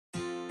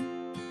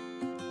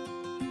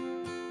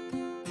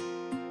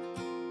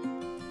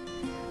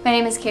My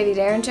name is Kady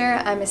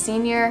Dieringer. I'm a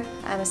senior,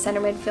 I'm a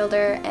center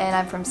midfielder, and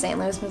I'm from St.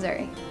 Louis,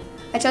 Missouri.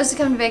 I chose to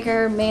come to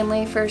Baker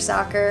mainly for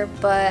soccer,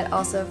 but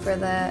also for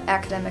the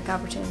academic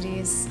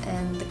opportunities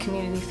and the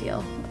community feel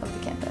of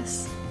the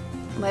campus.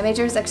 My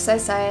major is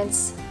exercise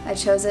science. I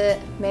chose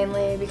it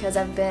mainly because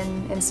I've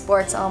been in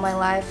sports all my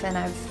life and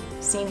I've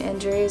seen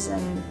injuries,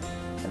 and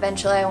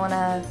eventually I want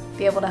to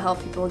be able to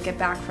help people get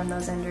back from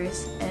those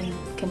injuries and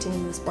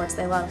continue the sports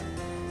they love.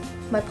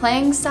 My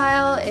playing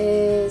style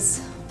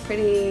is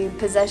pretty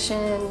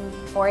possession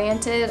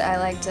oriented. I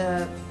like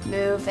to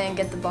move and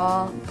get the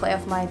ball, play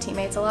off my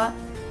teammates a lot.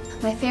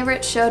 My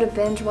favorite show to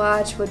binge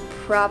watch would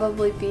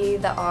probably be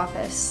The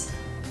Office.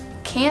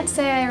 Can't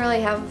say I really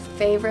have a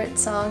favorite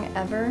song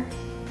ever,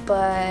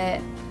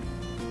 but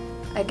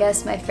I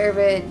guess my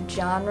favorite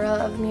genre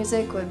of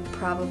music would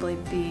probably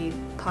be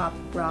pop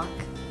rock.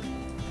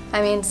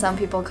 I mean, some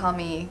people call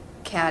me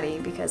Kady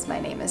because my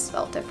name is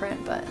spelled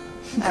different, but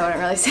I wouldn't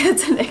really say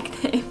it's a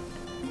nickname.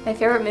 My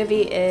favorite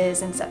movie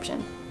is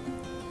Inception.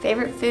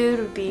 Favorite food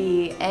would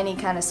be any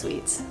kind of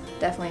sweets,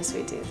 definitely a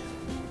sweet tooth.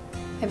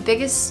 My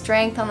biggest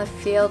strength on the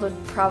field would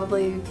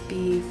probably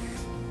be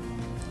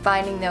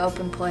finding the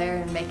open player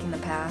and making the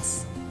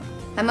pass.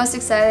 I'm most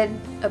excited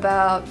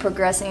about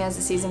progressing as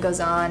the season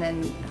goes on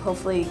and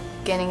hopefully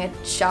getting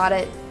a shot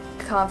at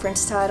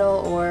conference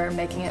title or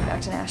making it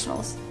back to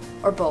nationals,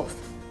 or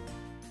both.